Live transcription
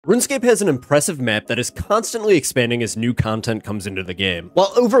RuneScape has an impressive map that is constantly expanding as new content comes into the game.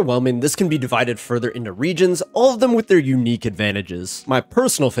 While overwhelming, this can be divided further into regions, all of them with their unique advantages. My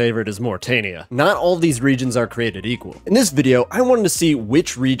personal favorite is Mortania. Not all of these regions are created equal. In this video, I wanted to see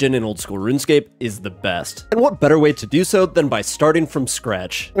which region in old school RuneScape is the best. And what better way to do so than by starting from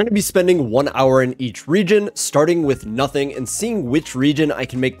scratch. I'm going to be spending 1 hour in each region, starting with nothing and seeing which region I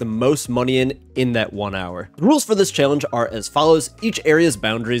can make the most money in that 1 hour. The rules for this challenge are as follows. Each area's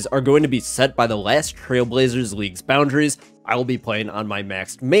boundaries are going to be set by the last Trailblazers League's boundaries. I will be playing on my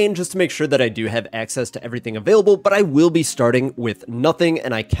maxed main just to make sure that I do have access to everything available, but I will be starting with nothing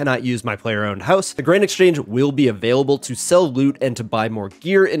and I cannot use my player-owned house. The Grand Exchange will be available to sell loot and to buy more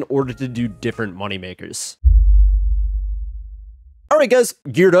gear in order to do different moneymakers. Alright guys,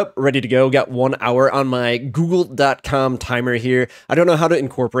 geared up, ready to go. Got 1 hour on my google.com timer here. I don't know how to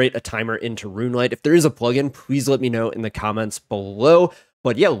incorporate a timer into RuneLite. If there is a plugin, please let me know in the comments below.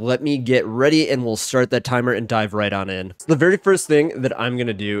 But yeah, let me get ready and we'll start that timer and dive right on in. So the very first thing that I'm going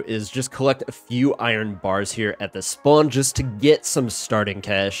to do is just collect a few iron bars here at the spawn just to get some starting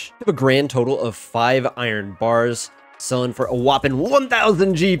cash. I have a grand total of 5 iron bars, selling for a whopping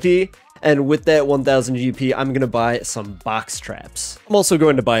 1,000 GP. And with that 1,000 GP, I'm going to buy some box traps. I'm also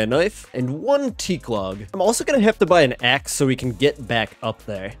going to buy a knife and 1 teak log. I'm also going to have to buy an axe so we can get back up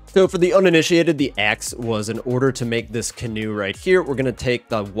there. So for the uninitiated, the axe was in order to make this canoe right here. We're going to take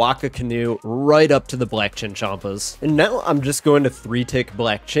the Waka canoe right up to the black Chinchompas. And now I'm just going to 3-tick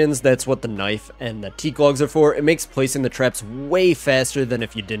black chins. That's what the knife and the teak logs are for. It makes placing the traps way faster than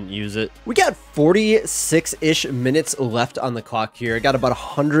if you didn't use it. We got 46-ish minutes left on the clock here. I got about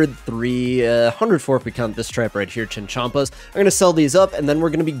 104 if we count this trap right here, Chinchompas. I'm going to sell these up and then we're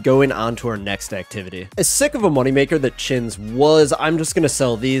going to be going on to our next activity. As sick of a moneymaker that chins was, I'm just going to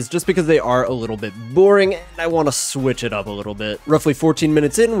sell these just because they are a little bit boring and I want to switch it up a little bit. Roughly 14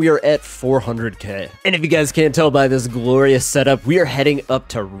 minutes in, we are at 400k. And if you guys can't tell by this glorious setup, we are heading up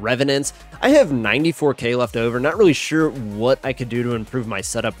to Revenants. I have 94k left over. Not really sure what I could do to improve my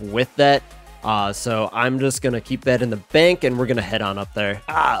setup with that. So I'm just gonna keep that in the bank and we're gonna head on up there.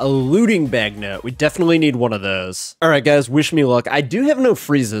 A looting bag note. We definitely need one of those. Alright guys, wish me luck. I do have no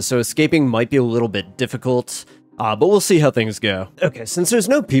freezes, so escaping might be a little bit difficult. But we'll see how things go. Okay, since there's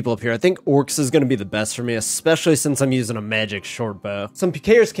no people up here, I think orcs is going to be the best for me, especially since I'm using a magic short bow. Some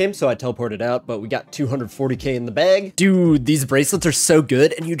PKers came, so I teleported out, but we got 240k in the bag. Dude, these bracelets are so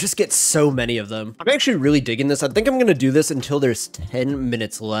good, and you just get so many of them. I'm actually really digging this. I think I'm going to do this until there's 10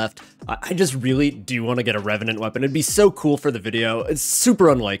 minutes left. I just really do want to get a Revenant weapon. It'd be so cool for the video. It's super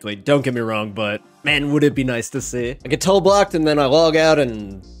unlikely, don't get me wrong, but man, would it be nice to see. I get teleblocked, and then I log out,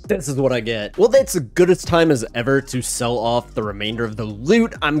 and this is what I get. Well, that's as good a time as ever to sell off the remainder of the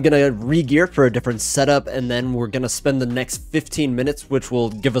loot. I'm gonna re-gear for a different setup, and then we're gonna spend the next 15 minutes, which will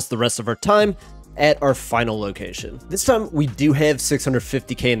give us the rest of our time, at our final location. This time, we do have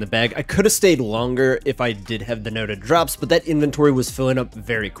 650k in the bag. I could have stayed longer if I did have the noted drops, but that inventory was filling up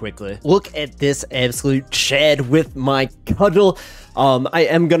very quickly. Look at this absolute Chad with my cudgel. I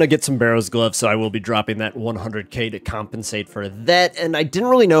am gonna get some Barrow's gloves, so I will be dropping that 100k to compensate for that, and I didn't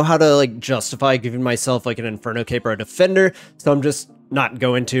really know how to like justify giving myself like an Inferno Cape or a Defender, so I'm just not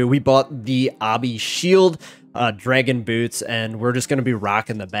going to. We bought the Obby Shield, Dragon Boots, and we're just going to be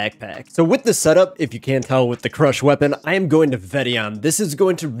rocking the backpack. So with the setup, if you can't tell with the Crush weapon, I am going to Vedion. This is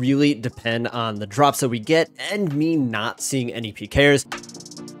going to really depend on the drops that we get and me not seeing any PKers.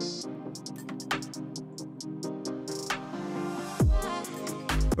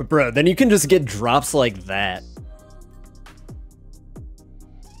 But bro, then you can just get drops like that.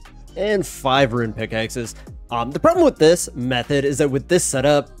 And 5 rune pickaxes. The problem with this method is that with this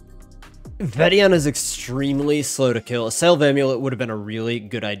setup, Vedion is extremely slow to kill. A Salve Amulet would have been a really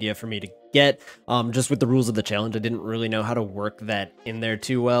good idea for me to get. Just with the rules of the challenge, I didn't really know how to work that in there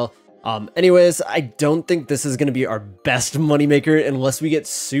too well. Anyways, I don't think this is going to be our best moneymaker unless we get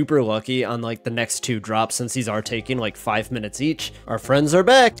super lucky on like the next 2 drops, since these are taking like 5 minutes each. Our friends are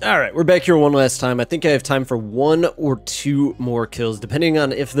back. All right, we're back here one last time. I think I have time for 1 or 2 more kills, depending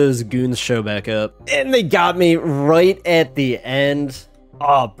on if those goons show back up. And they got me right at the end.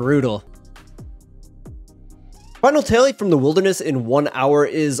 Oh, brutal. Final tally from the wilderness in 1 hour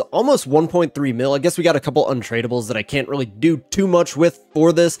is almost 1.3 mil. I guess we got a couple untradables that I can't really do too much with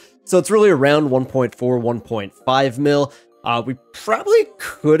for this. So it's really around 1.4, 1.5 mil. We probably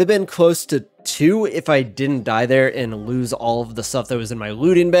could have been close to 2 if I didn't die there and lose all of the stuff that was in my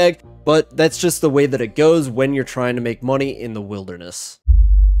looting bag. But that's just the way that it goes when you're trying to make money in the wilderness.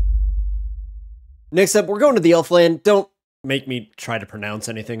 Next up, we're going to the Elfland. Don't make me try to pronounce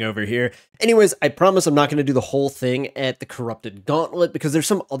anything over here. Anyways, I promise I'm not going to do the whole thing at the Corrupted Gauntlet because there's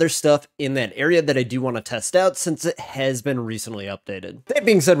some other stuff in that area that I do want to test out since it has been recently updated. That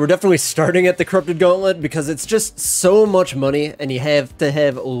being said, we're definitely starting at the Corrupted Gauntlet because it's just so much money and you have to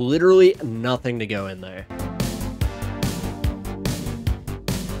have literally nothing to go in there.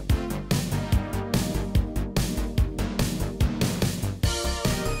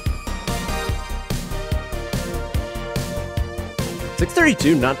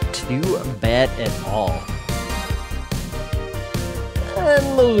 $632, not too bad at all.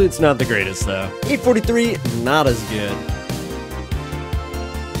 And the loot's not the greatest though. $843, not as good.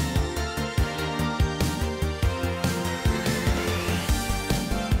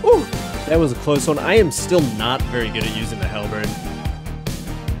 Whew, that was a close one. I am still not very good at using the halberd.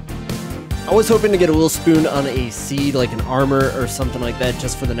 I was hoping to get a little spoon on a seed, like an armor or something like that,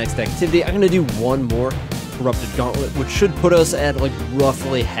 just for the next activity. I'm gonna do one more Corrupted Gauntlet, which should put us at like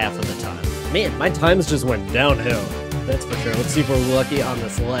roughly half of the time. Man, my times just went downhill. That's for sure. Let's see if we're lucky on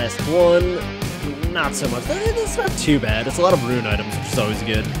this last one. Not so much. It's not too bad. It's a lot of rune items, which is always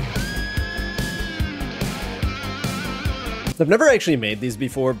good. I've never actually made these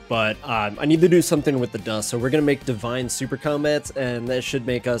before, but I need to do something with the dust, so we're going to make Divine Super Combats, and that should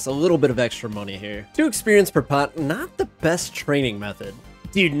make us a little bit of extra money here. 2 experience per pot, not the best training method.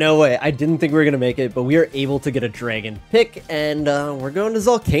 Dude, no way. I didn't think we were going to make it, but we are able to get a dragon pick, and we're going to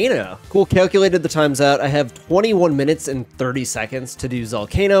Volcano. Cool, calculated the times out. I have 21 minutes and 30 seconds to do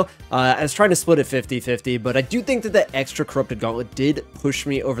Volcano. I was trying to split it 50-50, but I do think that that extra Corrupted Gauntlet did push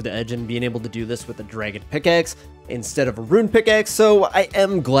me over the edge in being able to do this with a dragon pickaxe instead of a rune pickaxe, so I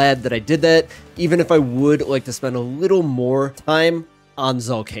am glad that I did that, even if I would like to spend a little more time on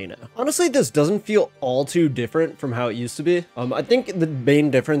Volcano. Honestly, this doesn't feel all too different from how it used to be. I think the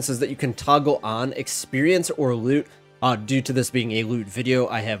main difference is that you can toggle on experience or loot. Due to this being a loot video,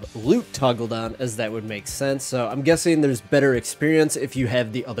 I have loot toggled on, as that would make sense, so I'm guessing there's better experience if you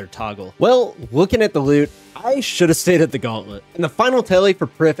have the other toggle. Well, looking at the loot, I should have stayed at the Gauntlet. And the final tally for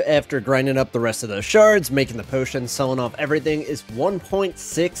Prif after grinding up the rest of those shards, making the potions, selling off everything, is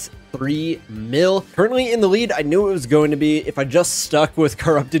 1.63 mil. Currently in the lead, I knew it was going to be. If I just stuck with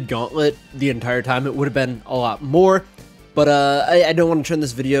Corrupted Gauntlet the entire time, it would have been a lot more. But I don't want to turn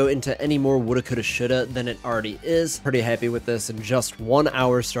this video into any more woulda, coulda, shoulda than it already is. Pretty happy with this in just 1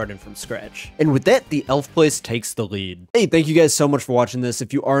 hour starting from scratch. And with that, the elf place takes the lead. Hey, thank you guys so much for watching this.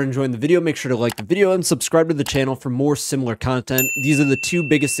 If you are enjoying the video, make sure to like the video and subscribe to the channel for more similar content. These are the 2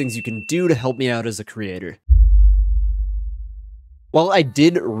 biggest things you can do to help me out as a creator. While I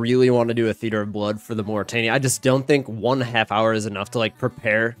did really want to do a Theater of Blood for the Mauritania, I just don't think 1.5 hours is enough to like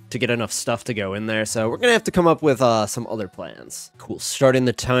prepare to get enough stuff to go in there. So we're going to have to come up with some other plans. Cool. Starting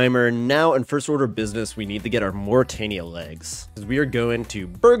the timer now. In first order of business, we need to get our Mauritania legs. Because we are going to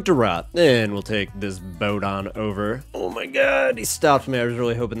Berg de Rot. And we'll take this boat on over. Oh my god, he stopped me. I was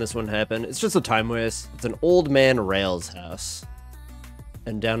really hoping this wouldn't happen. It's just a time waste. It's an old man Rail's house.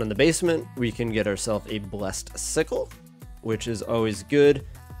 And down in the basement, we can get ourselves a blessed sickle, which is always good.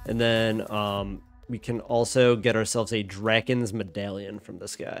 And then we can also get ourselves a Draken's Medallion from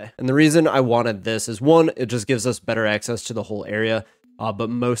this guy. And the reason I wanted this is, one, it just gives us better access to the whole area, but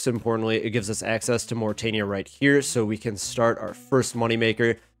most importantly, it gives us access to Mauritania right here, so we can start our first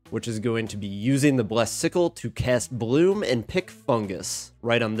moneymaker, which is going to be using the Blessed Sickle to cast Bloom and pick Fungus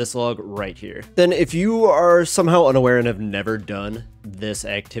right on this log right here. Then if you are somehow unaware and have never done this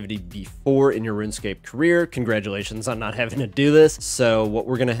activity before in your RuneScape career, congratulations on not having to do this. So what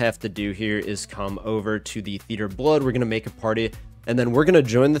we're gonna have to do here is come over to the Theater of Blood. We're gonna make a party, and then we're going to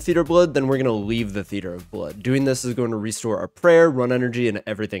join the Theater of Blood, then we're going to leave the Theater of Blood. Doing this is going to restore our prayer, run energy, and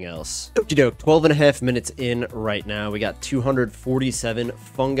everything else. Okie doke, 12.5 minutes in right now. We got 247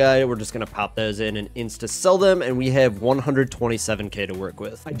 fungi. We're just going to pop those in and insta-sell them, and we have 127k to work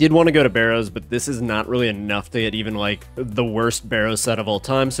with. I did want to go to Barrows, but this is not really enough to get even, like, the worst Barrows set of all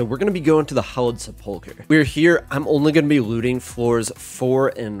time, so we're going to be going to the Hallowed Sepulchre. We're here. I'm only going to be looting floors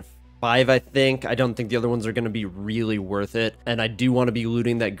 4 and 5, I think. I don't think the other ones are going to be really worth it. And I do want to be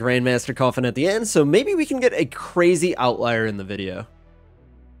looting that Grandmaster Coffin at the end, so maybe we can get a crazy outlier in the video.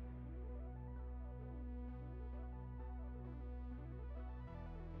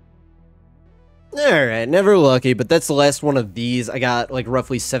 Alright, never lucky, but that's the last one of these. I got like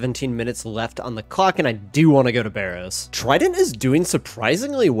roughly 17 minutes left on the clock, and I do want to go to Barrows. Trident is doing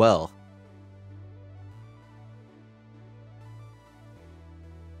surprisingly well.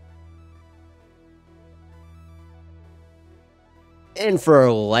 And for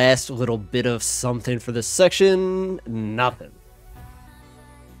our last little bit of something for this section, nothing.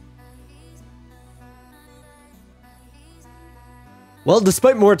 Well,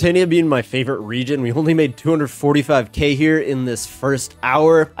 despite Mauritania being my favorite region, we only made 245k here in this first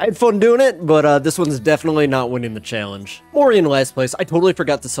hour. I had fun doing it, but this one's definitely not winning the challenge. Maury in last place. I totally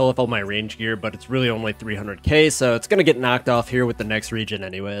forgot to sell off all my range gear, but it's really only 300k, so it's gonna get knocked off here with the next region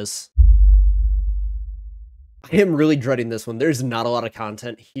anyways. I am really dreading this one. There's not a lot of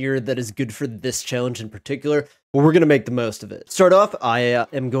content here that is good for this challenge in particular, but we're going to make the most of it. Start off, I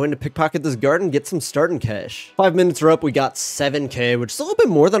am going to pickpocket this garden, get some starting cash. 5 minutes are up, we got 7k, which is a little bit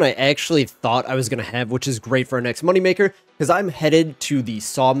more than I actually thought I was going to have, which is great for our next moneymaker, because I'm headed to the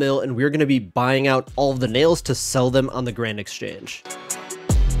sawmill, and we're going to be buying out all of the nails to sell them on the Grand Exchange.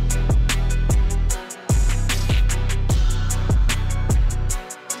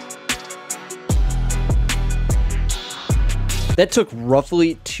 That took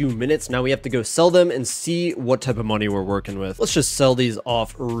roughly 2 minutes. Now we have to go sell them and see what type of money we're working with. Let's just sell these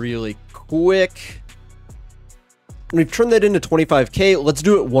off really quick. And we've turned that into 25k. Let's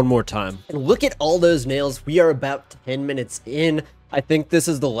do it one more time. And look at all those nails. We are about 10 minutes in. I think this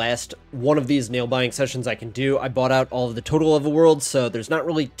is the last one of these nail buying sessions I can do. I bought out all of the total level worlds, so there's not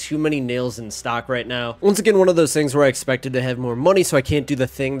really too many nails in stock right now. Once again, one of those things where I expected to have more money, so I can't do the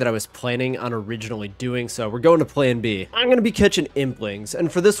thing that I was planning on originally doing, so we're going to plan B. I'm going to be catching implings,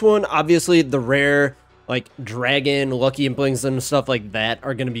 and for this one, obviously the rare, like dragon, lucky implings and stuff like that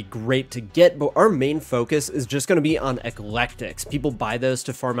are going to be great to get, but our main focus is just going to be on eclectics. People buy those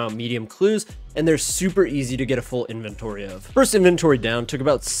to farm out medium clues, and they're super easy to get a full inventory of. First inventory down took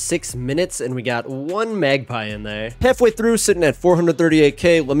about 6 minutes, and we got one magpie in there. Halfway through, sitting at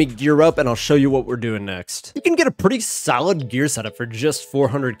 438k. Let me gear up and I'll show you what we're doing next. You can get a pretty solid gear setup for just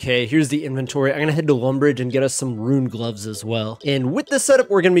 400k. Here's the inventory. I'm gonna head to Lumbridge and get us some rune gloves as well. And with this setup,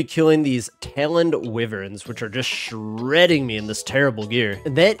 we're gonna be killing these taloned wyverns, which are just shredding me in this terrible gear.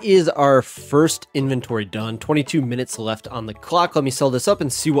 And that is our first inventory done. 22 minutes left on the clock. Let me sell this up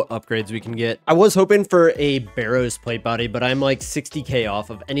and see what upgrades we can get. I was hoping for a Barrows plate body, but I'm like 60k off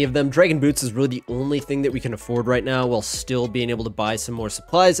of any of them. Dragon boots is really the only thing that we can afford right now, while still being able to buy some more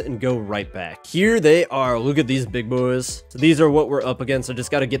supplies and go right back. Here they are. Look at these big boys. So these are what we're up against. I just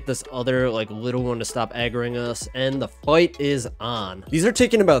got to get this other like little one to stop aggroing us, and the fight is on. These are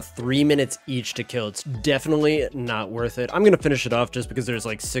taking about 3 minutes each to kill. It's definitely not worth it. I'm gonna finish it off just because there's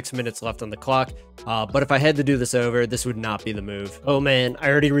like 6 minutes left on the clock, but if I had to do this over, this would not be the move. Oh man, I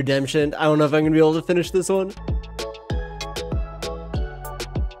already redemptioned. I don't know if I'm gonna be able to finish this one.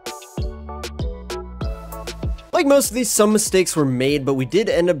 Like most of these, some mistakes were made, but we did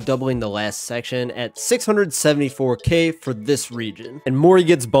end up doubling the last section at 674k for this region. And Maury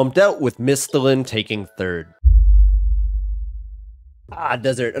gets bumped out with Mistalin taking third.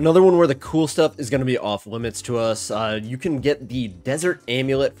 Desert. Another one where the cool stuff is going to be off limits to us. You can get the desert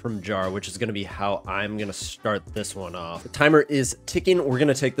amulet from Jar, which is going to be how I'm going to start this one off. The timer is ticking. We're going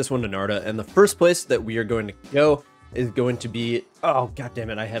to take this one to Narda, and the first place that we are going to go is going to be, oh god damn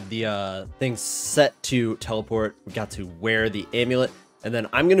it, I have the thing set to teleport. We got to wear the amulet, and then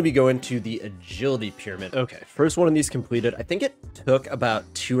I'm going to be going to the agility pyramid. Okay, first one of these completed. I think it took about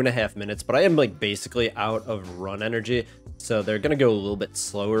 2.5 minutes, but I am like basically out of run energy, so they're going to go a little bit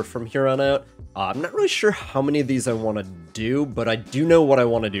slower from here on out. I'm not really sure how many of these I want to do, but I do know what I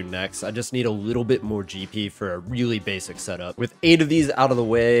want to do next. I just need a little bit more GP for a really basic setup. With 8 of these out of the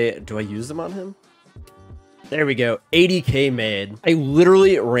way, do I use them on him? There we go, 80k made. I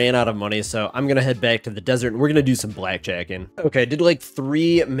literally ran out of money, so I'm gonna head back to the desert and we're gonna do some blackjacking. Okay, did like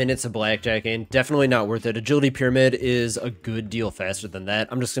 3 minutes of blackjacking. Definitely not worth it. Agility pyramid is a good deal faster than that.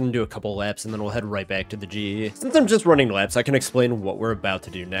 I'm just gonna do a couple laps and then we'll head right back to the GE. Since I'm just running laps, I can explain what we're about to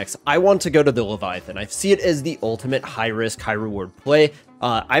do next. I want to go to the Leviathan. I see it as the ultimate high risk, high reward play.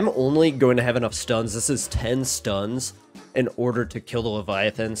 I'm only going to have enough stuns. This is 10 stuns in order to kill the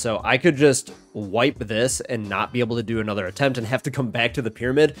Leviathan, so I could just wipe this and not be able to do another attempt and have to come back to the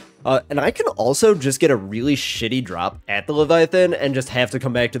pyramid, and I can also just get a really shitty drop at the Leviathan and just have to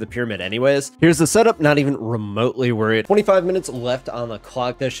come back to the pyramid anyways. Here's the setup, not even remotely worried. 25 minutes left on the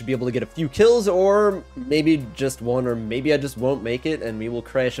clock. That should be able to get a few kills, or maybe just one, or maybe I just won't make it and we will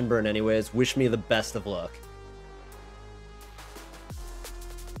crash and burn anyways. Wish me the best of luck.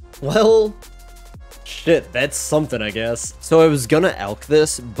 Well, shit, that's something, I guess. So I was gonna elk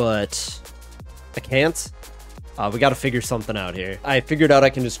this, but I can't. We gotta figure something out here. I figured out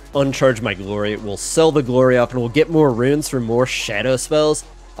I can just uncharge my glory. We'll sell the glory off and we'll get more runes for more shadow spells.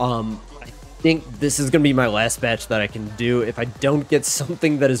 I think this is gonna be my last batch that I can do if I don't get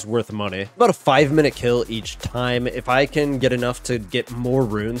something that is worth money. About a 5-minute kill each time. If I can get enough to get more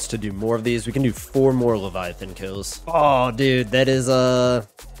runes to do more of these, we can do 4 more Leviathan kills. Oh, dude, that is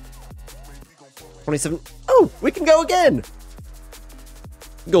 27. Oh, we can go again.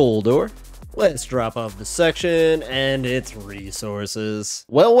 Gold ore. Let's drop off the section, and it's resources.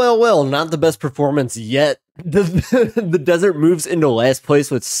 Well, not the best performance yet. The desert moves into last place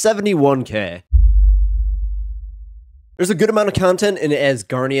with 71k. There's a good amount of content in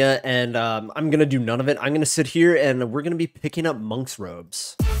Asgarnia, and I'm gonna do none of it. I'm gonna sit here, and we're gonna be picking up monk's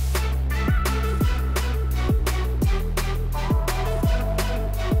robes.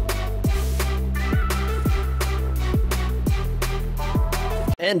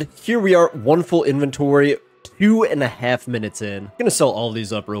 And here we are, one full inventory, 2.5 minutes in. I'm gonna sell all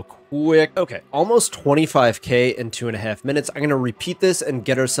these up real quick. Okay, almost 25k in 2.5 minutes. I'm gonna repeat this and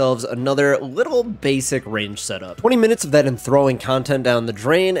get ourselves another little basic range setup. 20 minutes of that enthralling content down the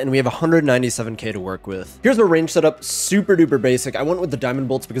drain, and we have 197k to work with. Here's our range setup, super duper basic. I went with the diamond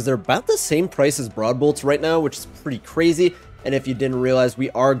bolts because they're about the same price as broad bolts right now, which is pretty crazy. And if you didn't realize, we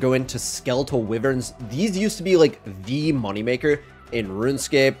are going to skeletal wyverns. These used to be like the moneymaker in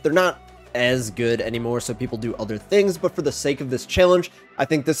Runescape. They're not as good anymore, so people do other things, but for the sake of this challenge, I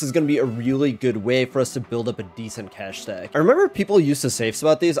think this is going to be a really good way for us to build up a decent cash stack. I remember people used to safe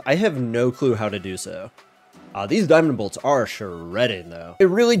spot these. I have no clue how to do so. These diamond bolts are shredding though. It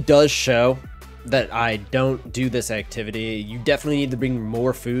really does show that I don't do this activity. You definitely need to bring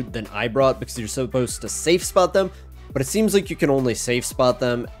more food than I brought because you're supposed to safe spot them, but it seems like you can only safe spot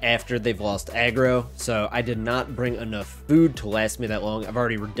them after they've lost aggro, so I did not bring enough food to last me that long. I've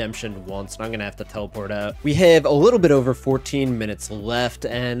already redemptioned once, and I'm gonna have to teleport out. We have a little bit over 14 minutes left,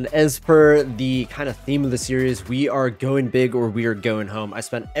 and as per the kind of theme of the series, we are going big or we are going home. I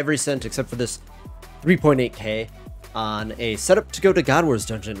spent every cent except for this 3.8k on a setup to go to God Wars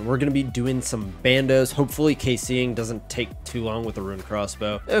dungeon. We're gonna be doing some bandos. Hopefully KCing doesn't take too long with a rune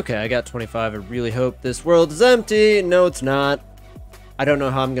crossbow. Okay, I got 25. I really hope this world is empty. No, it's not. I don't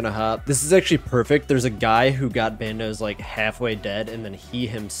know how I'm gonna hop. This is actually perfect. There's a guy who got bandos like halfway dead, and then he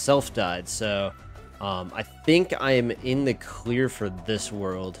himself died, so I think I am in the clear for this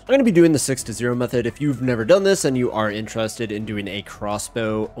world. I'm going to be doing the 6-0 method. If you've never done this and you are interested in doing a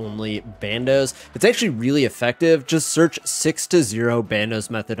crossbow only bandos, it's actually really effective. Just search 6-0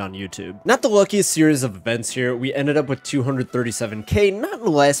 bandos method on YouTube. Not the luckiest series of events here. We ended up with 237k, not in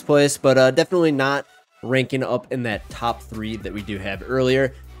last place, but definitely not ranking up in that top 3 that we do have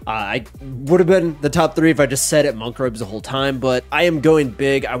earlier. I would have been the top 3 if I just sat at monk robes the whole time, but I am going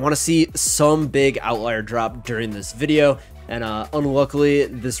big. I want to see some big outlier drop during this video, and unluckily,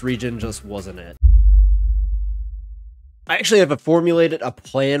 this region just wasn't it. I actually have formulated a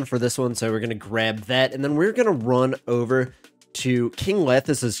plan for this one, so we're going to grab that, and then we're going to run over to King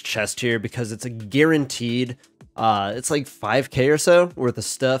Lathas's chest here because it's a guaranteed, it's like 5k or so worth of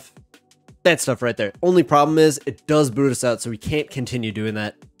stuff. That stuff right there. Only problem is it does boot us out, so we can't continue doing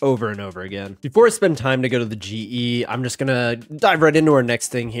that over and over again. Before I spend time to go to the GE, I'm just gonna dive right into our next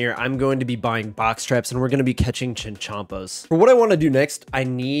thing here. I'm going to be buying box traps, and we're gonna be catching chinchompas. For what I want to do next, I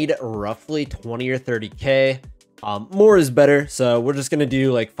need roughly 20 or 30k. More is better, so we're just gonna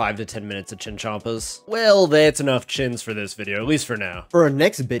do like 5 to 10 minutes of chinchompas. Well, that's enough chins for this video, at least for now. For our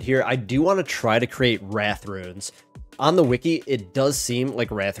next bit here, I do want to try to create wrath runes. On the wiki, it does seem like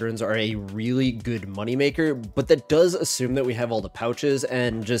wrath runes are a really good moneymaker, but that does assume that we have all the pouches,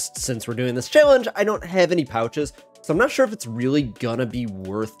 and just since we're doing this challenge, I don't have any pouches, so I'm not sure if it's really gonna be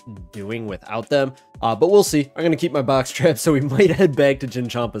worth doing without them, but we'll see. I'm gonna keep my box trap, so we might head back to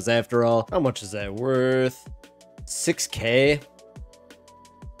chinchompas after all. How much is that worth? 6k?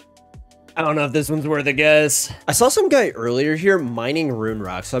 I don't know if this one's worth it, guys. I saw some guy earlier here mining rune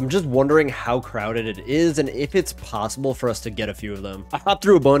rocks, so I'm just wondering how crowded it is and if it's possible for us to get a few of them. I hopped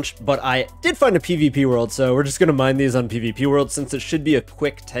through a bunch, but I did find a PvP world, so we're just gonna mine these on PvP world since it should be a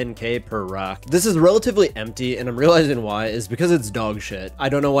quick 10k per rock. This is relatively empty, and I'm realizing why is because it's dog shit. I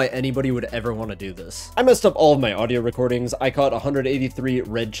don't know why anybody would ever want to do this. I messed up all of my audio recordings. I caught 183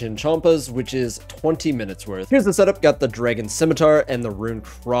 red chinchompas, which is 20 minutes worth. Here's the setup. Got the dragon scimitar and the rune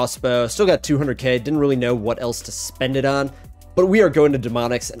crossbow. Still got 200k, didn't really know what else to spend it on, but we are going to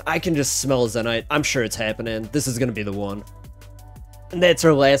demonics, and I can just smell a Zenite. I'm sure it's happening. This is gonna be the one. And that's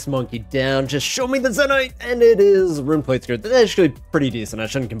our last monkey down. Just show me the Zenite, and it is rune plate skirt. That's actually pretty decent. I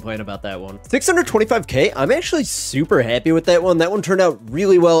shouldn't complain about that one. 625k. I'm actually super happy with that one. That one turned out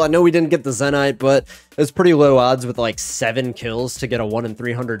really well. I know we didn't get the Zenite, but it was pretty low odds with like 7 kills to get a 1 in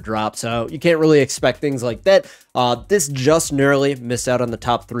 300 drop, so you can't really expect things like that. This just narrowly missed out on the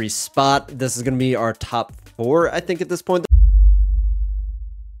top 3 spot. This is going to be our top 4, I think, at this point.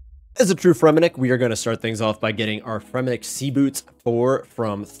 As a true Fremennik, we are going to start things off by getting our Fremennik Sea Boots 4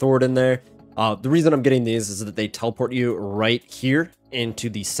 from Thornton there. The reason I'm getting these is that they teleport you right here into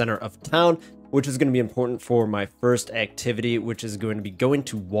the center of town. which is going to be important for my first activity, which is going to be going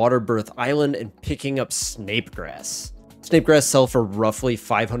to Waterbirth Island and picking up snapegrass. Snapegrass sell for roughly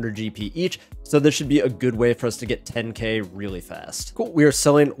 500 GP each, so this should be a good way for us to get 10k really fast. Cool, we are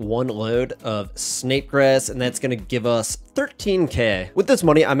selling one load of snapegrass, and that's going to give us 13k. With this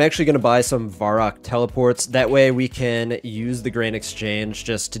money, I'm actually going to buy some Varrock teleports. That way we can use the grain exchange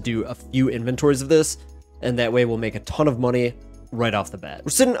just to do a few inventories of this, and that way we'll make a ton of money right off the bat. We're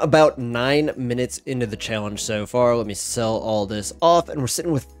sitting about 9 minutes into the challenge so far. Let me sell all this off, and we're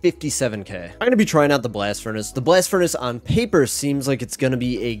sitting with 57k. I'm gonna be trying out the blast furnace. The blast furnace on paper seems like it's gonna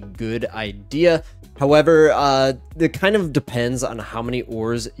be a good idea. However, it kind of depends on how many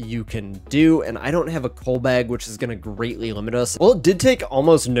ores you can do, and I don't have a coal bag, which is gonna greatly limit us. Well, it did take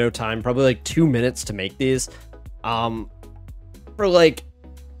almost no time, probably like 2 minutes to make these. For like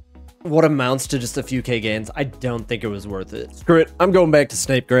what amounts to just a few K gains, I don't think it was worth it. Screw it, I'm going back to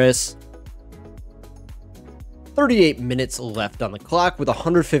snapegrass. 38 minutes left on the clock with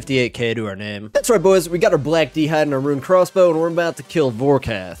 158k to our name. That's right, boys, we got our black d'hide and our rune crossbow, and we're about to kill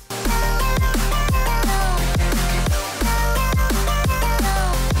Vorkath.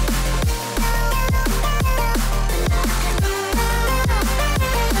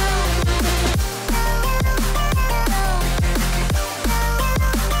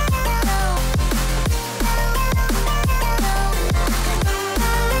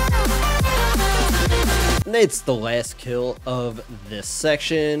 And it's the last kill of this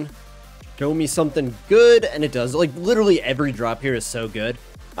section. Show me something good, and it does. Like, literally every drop here is so good.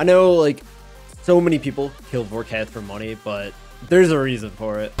 I know, like, so many people kill Vorkath for money, but there's a reason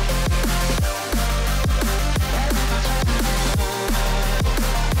for it.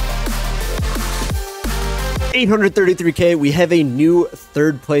 $833k, we have a new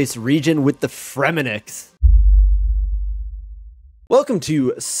third place region with the Fremenix. Welcome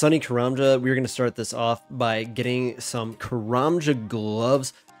to sunny Karamja. We're going to start this off by getting some Karamja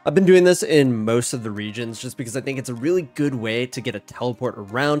gloves. I've been doing this in most of the regions just because I think it's a really good way to get a teleport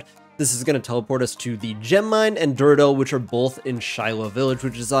around. This is going to teleport us to the Gem Mine and Duradel, which are both in Shiloh Village,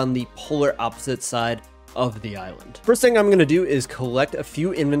 which is on the polar opposite side of the island. First thing I'm going to do is collect a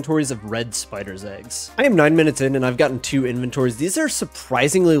few inventories of red spider's eggs. I am 9 minutes in and I've gotten 2 inventories. These are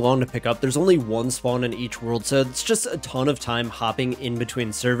surprisingly long to pick up. There's only 1 spawn in each world, so it's just a ton of time hopping in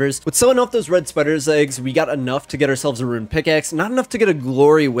between servers. With selling off those red spider's eggs, we got enough to get ourselves a rune pickaxe, not enough to get a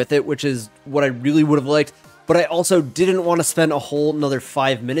glory with it, which is what I really would have liked. But I also didn't want to spend a whole another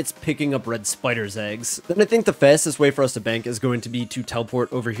 5 minutes picking up red spider's eggs. Then I think the fastest way for us to bank is going to be to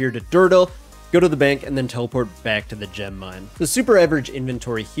teleport over here to Duradel, go to the bank, and then teleport back to the gem mine. The super average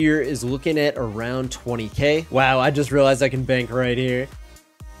inventory here is looking at around 20k. Wow, I just realized I can bank right here.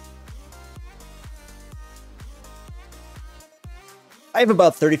 I have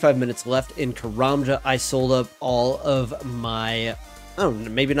about 35 minutes left in Karamja. I sold up all of my, oh,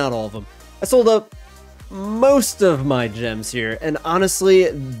 maybe not all of them. I sold up most of my gems here, and honestly,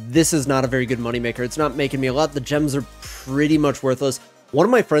 this is not a very good moneymaker. It's not making me a lot. The gems are pretty much worthless. One of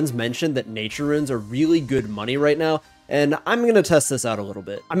my friends mentioned that nature runes are really good money right now, and I'm going to test this out a little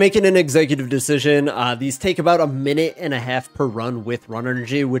bit. I'm making an executive decision. These take about 1.5 minutes per run with run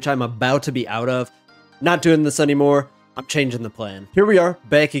energy, which I'm about to be out of. Not doing this anymore. I'm changing the plan. Here we are,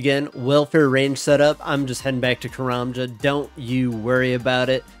 back again. Welfare range setup. I'm just heading back to Karamja. Don't you worry about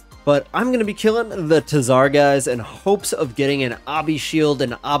it. But I'm going to be killing the Tazar guys in hopes of getting an Obby shield,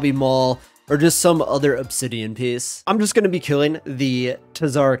 an Obby maul, or just some other obsidian piece. I'm just going to be killing the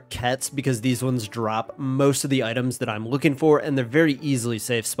Tazar Kets because these ones drop most of the items that I'm looking for, and they're very easily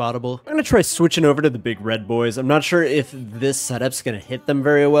safe spottable. I'm going to try switching over to the big red boys. I'm not sure if this setup's going to hit them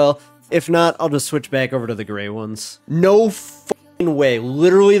very well. If not, I'll just switch back over to the gray ones. No fucking way.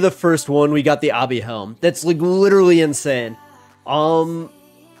 Literally the first one, we got the Obby helm. That's like literally insane.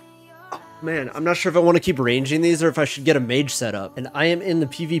 Man, I'm not sure if I want to keep ranging these or if I should get a mage setup. And I am in the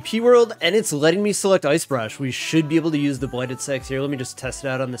PvP world, and it's letting me select Ice Brush. We should be able to use the Blighted Sex here. Let me just test it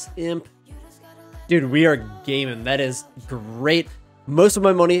out on this imp. Dude, we are gaming. That is great. Most of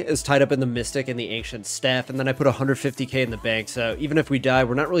my money is tied up in the Mystic and the Ancient Staff, and then I put 150k in the bank, so even if we die,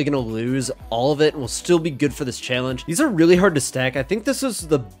 we're not really going to lose all of it, and we'll still be good for this challenge. These are really hard to stack. I think this is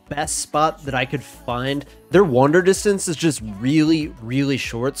the best spot that I could find. Their wander distance is just really, really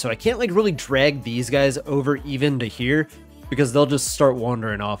short, so I can't like really drag these guys over even to here, because they'll just start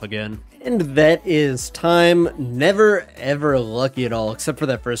wandering off again. And that is time. Never ever lucky at all, except for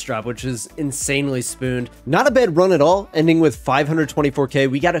that first drop, which is insanely spooned. Not a bad run at all, ending with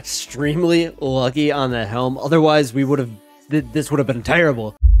 524k. We got extremely lucky on the helm. Otherwise, we would have, this would have been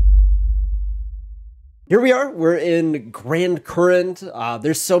terrible. Here we are, we're in Grand Current.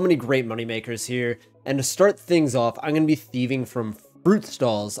 There's so many great moneymakers here. And to start things off, I'm going to be thieving from fruit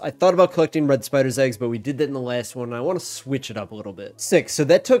stalls. I thought about collecting red spider's eggs, but we did that in the last one, and I want to switch it up a little bit. 6, so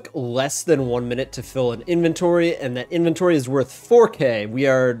that took less than 1 minute to fill an inventory, and that inventory is worth 4K. We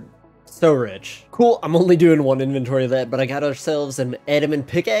are so rich. Cool, I'm only doing one inventory of that, but I got ourselves an adamant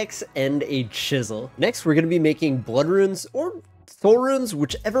pickaxe and a chisel. Next, we're going to be making blood runes, or soul runes,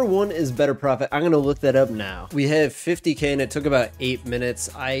 whichever one is better profit. I'm going to look that up now. We have 50k and it took about 8 minutes.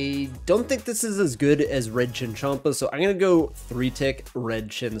 I don't think this is as good as red chinchompa, so I'm going to go 3-tick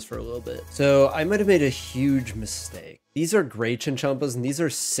red chins for a little bit. So I might have made a huge mistake. These are gray chinchompas and these are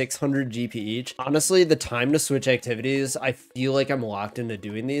 600 GP each. Honestly, the time to switch activities, I feel like I'm locked into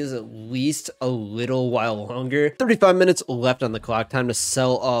doing these at least a little while longer. 35 minutes left on the clock, time to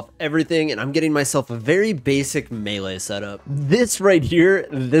sell off everything, and I'm getting myself a very basic melee setup. This right here,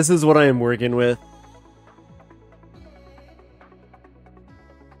 this is what I am working with.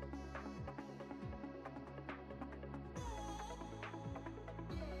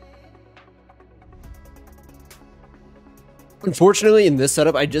 Unfortunately, in this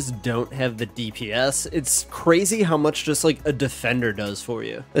setup, I just don't have the DPS. It's crazy how much just like a defender does for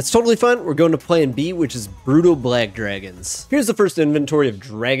you. That's totally fine. We're going to plan B, which is brutal black dragons. Here's the first inventory of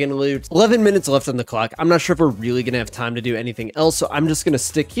dragon loot. 11 minutes left on the clock. I'm not sure if we're really going to have time to do anything else, so I'm just going to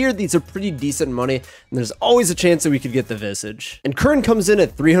stick here. These are pretty decent money, and there's always a chance that we could get the Visage. And Current comes in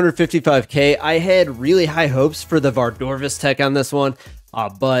at 355k. I had really high hopes for the Vardorvis tech on this one,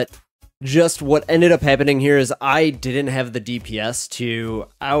 but just what ended up happening here is I didn't have the DPS to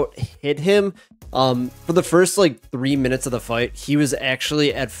out-hit him. For the first like 3 minutes of the fight, he was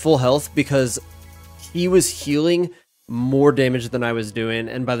actually at full health because he was healing more damage than I was doing.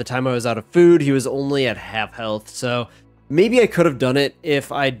 And by the time I was out of food, he was only at half health. So maybe I could have done it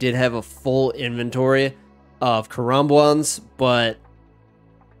if I did have a full inventory of Karambwans, but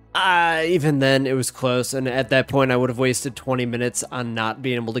even then it was close, and at that point I would have wasted 20 minutes on not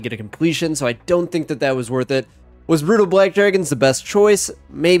being able to get a completion, so I don't think that that was worth it. Was Brutal Black Dragons the best choice?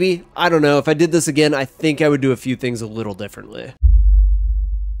 Maybe. I don't know. If I did this again, I think I would do a few things a little differently.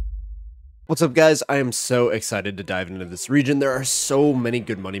 What's up, guys? I am so excited to dive into this region. There are so many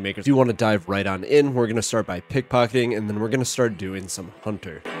good moneymakers. If you want to dive right on in, we're going to start by pickpocketing, and then we're going to start doing some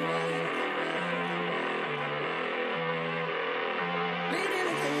hunter.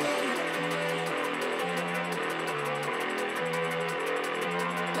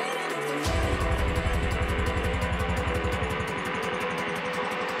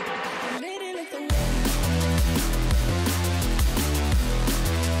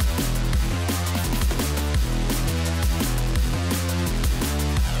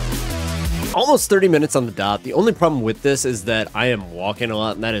 Almost 30 minutes on the dot. The only problem with this is that I am walking a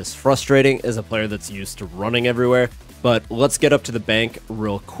lot, and that is frustrating as a player that's used to running everywhere. But let's get up to the bank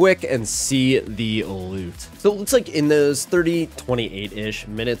real quick and see the loot. So it looks like in those 28-ish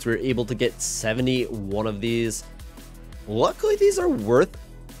minutes, we were able to get 71 of these. Luckily, these are worth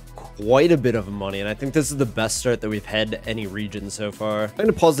quite a bit of money, and I think this is the best start that we've had to any region so far. I'm going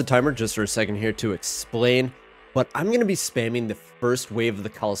to pause the timer just for a second here to explain. But I'm going to be spamming the first wave of the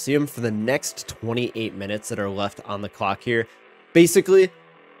Coliseum for the next 28 minutes that are left on the clock here. Basically,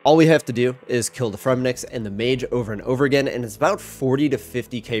 all we have to do is kill the Fremnix and the Mage over and over again, and it's about 40 to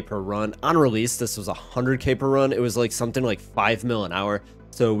 50k per run. On release, this was 100k per run. It was like something like 5 mil an hour,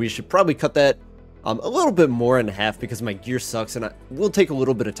 so we should probably cut that a little bit more in half because my gear sucks, and it will take a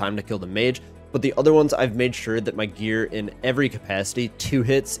little bit of time to kill the Mage. But the other ones, I've made sure that my gear in every capacity 2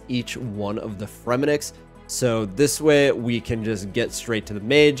 hits each one of the Fremnix. So this way we can just get straight to the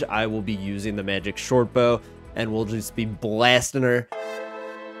Mage. I will be using the magic short bow, and we'll just be blasting her.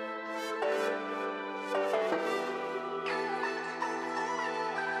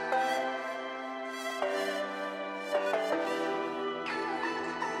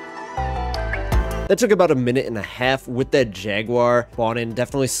 That took about a minute and a half with that Jaguar spawning.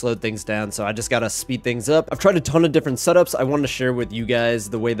 Definitely slowed things down, so I just gotta speed things up. I've tried a ton of different setups. I wanted to share with you guys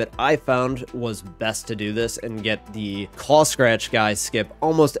the way that I found was best to do this and get the claw scratch guy skip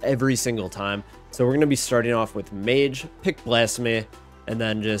almost every single time. So we're gonna be starting off with Mage, pick Blasphemy, and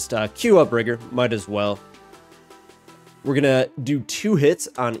then just queue up Rigger, might as well. We're gonna do 2 hits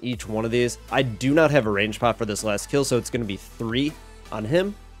on each one of these. I do not have a range pop for this last kill, so it's gonna be 3 on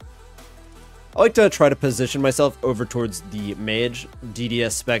him. I like to try to position myself over towards the Mage,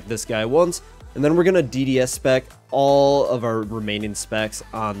 DDS spec this guy once, and then we're going to DDS spec all of our remaining specs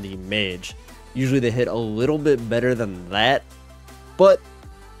on the Mage. Usually they hit a little bit better than that, but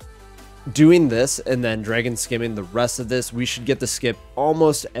doing this and then dragon skimming the rest of this, we should get the skip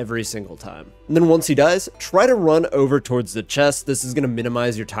almost every single time. And then once he dies, try to run over towards the chest. This is going to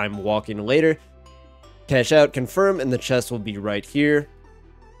minimize your time walking later. Cash out, confirm, and the chest will be right here.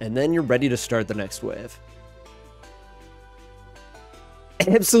 And then you're ready to start the next wave.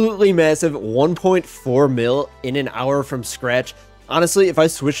 Absolutely massive 1.4 mil in an hour from scratch. Honestly, if I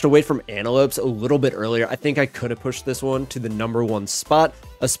switched away from antelopes a little bit earlier, I think I could have pushed this one to the #1 spot,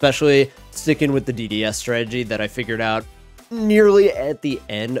 especially sticking with the DDS strategy that I figured out nearly at the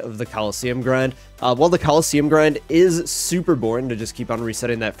end of the Coliseum grind. While the Coliseum grind is super boring to just keep on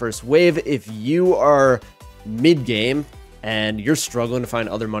resetting that first wave, if you are mid-game and you're struggling to find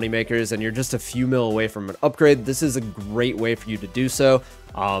other moneymakers and you're just a few mil away from an upgrade, this is a great way for you to do so.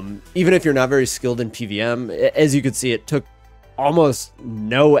 Even if you're not very skilled in PVM, as you can see, it took almost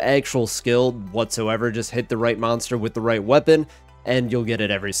no actual skill whatsoever. Just hit the right monster with the right weapon and you'll get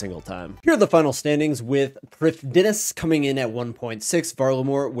it every single time. Here are the final standings, with Prifdinus coming in at 1.6,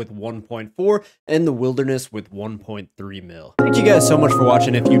 Varlamore with 1.4, and the Wilderness with 1.3 mil. Thank you guys so much for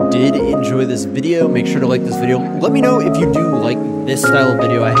watching. If you did enjoy this video, make sure to like this video. Let me know if you do like this style of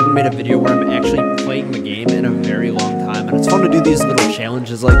video. I haven't made a video where I'm actually playing the game in a very long time, and it's fun to do these little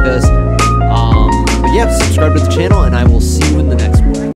challenges like this. But yeah, subscribe to the channel, and I will see you in the next one.